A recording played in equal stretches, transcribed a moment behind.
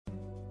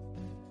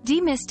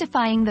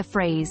Demystifying the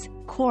phrase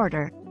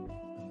quarter.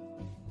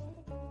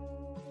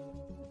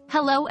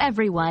 Hello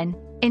everyone.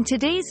 In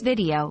today's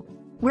video,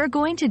 we're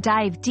going to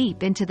dive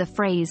deep into the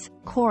phrase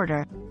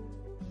quarter.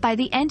 By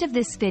the end of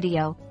this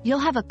video, you'll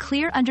have a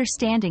clear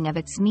understanding of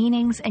its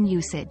meanings and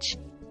usage.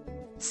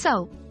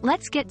 So,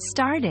 let's get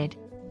started.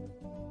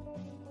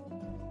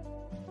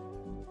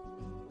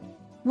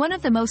 One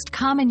of the most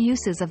common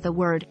uses of the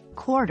word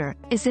quarter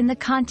is in the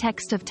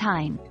context of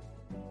time.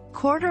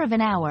 Quarter of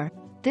an hour.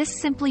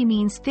 This simply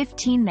means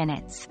 15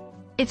 minutes.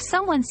 If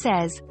someone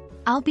says,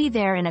 "I'll be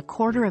there in a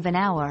quarter of an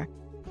hour,"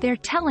 they're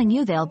telling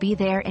you they'll be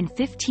there in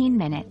 15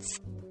 minutes.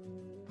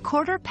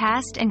 Quarter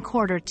past and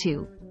quarter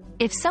to.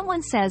 If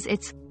someone says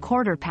it's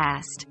quarter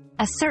past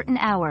a certain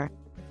hour,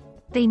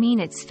 they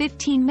mean it's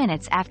 15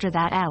 minutes after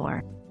that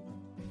hour.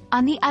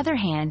 On the other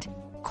hand,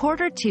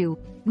 quarter to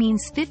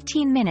means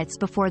 15 minutes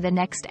before the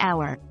next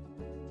hour.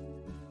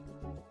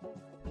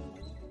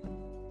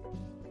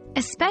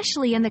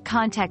 Especially in the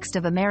context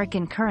of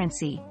American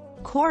currency,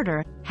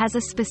 quarter has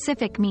a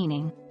specific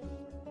meaning.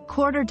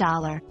 Quarter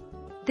dollar.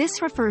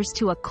 This refers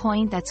to a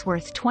coin that's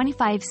worth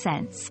 25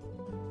 cents.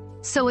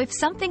 So if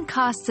something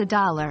costs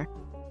 $1,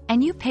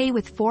 and you pay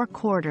with 4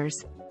 quarters,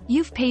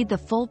 you've paid the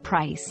full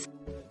price.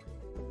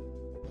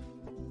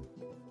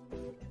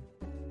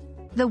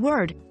 The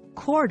word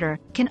quarter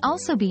can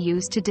also be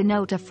used to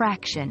denote a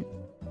fraction.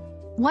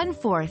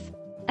 1/4.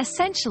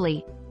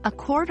 Essentially, a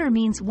quarter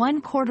means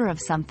 1/4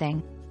 of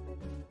something.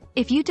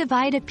 If you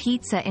divide a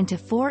pizza into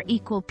 4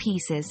 equal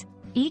pieces,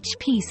 each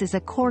piece is a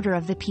quarter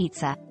of the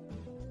pizza.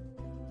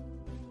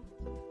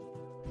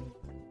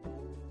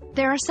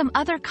 There are some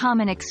other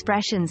common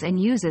expressions and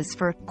uses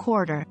for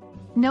quarter.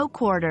 No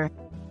quarter.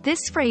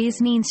 This phrase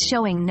means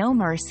showing no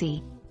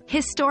mercy.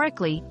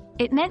 Historically,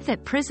 it meant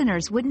that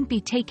prisoners wouldn't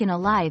be taken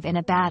alive in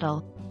a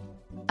battle.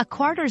 A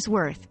quarter's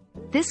worth.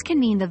 This can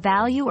mean the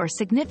value or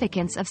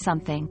significance of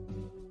something.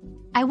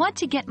 I want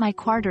to get my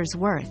quarter's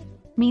worth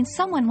means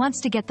someone wants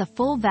to get the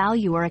full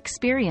value or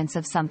experience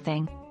of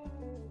something.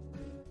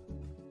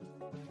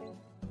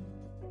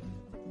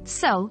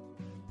 So,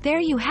 there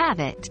you have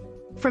it.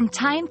 From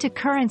time to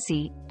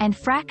currency, and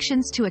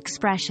fractions to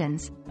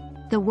expressions,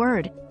 the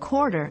word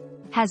quarter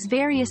has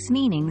various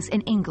meanings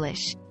in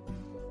English.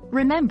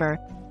 Remember,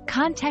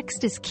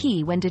 context is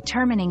key when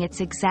determining its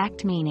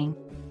exact meaning.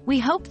 We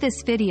hope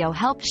this video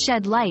helped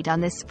shed light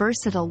on this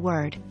versatile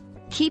word.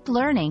 Keep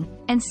learning,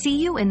 and see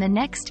you in the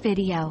next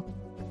video.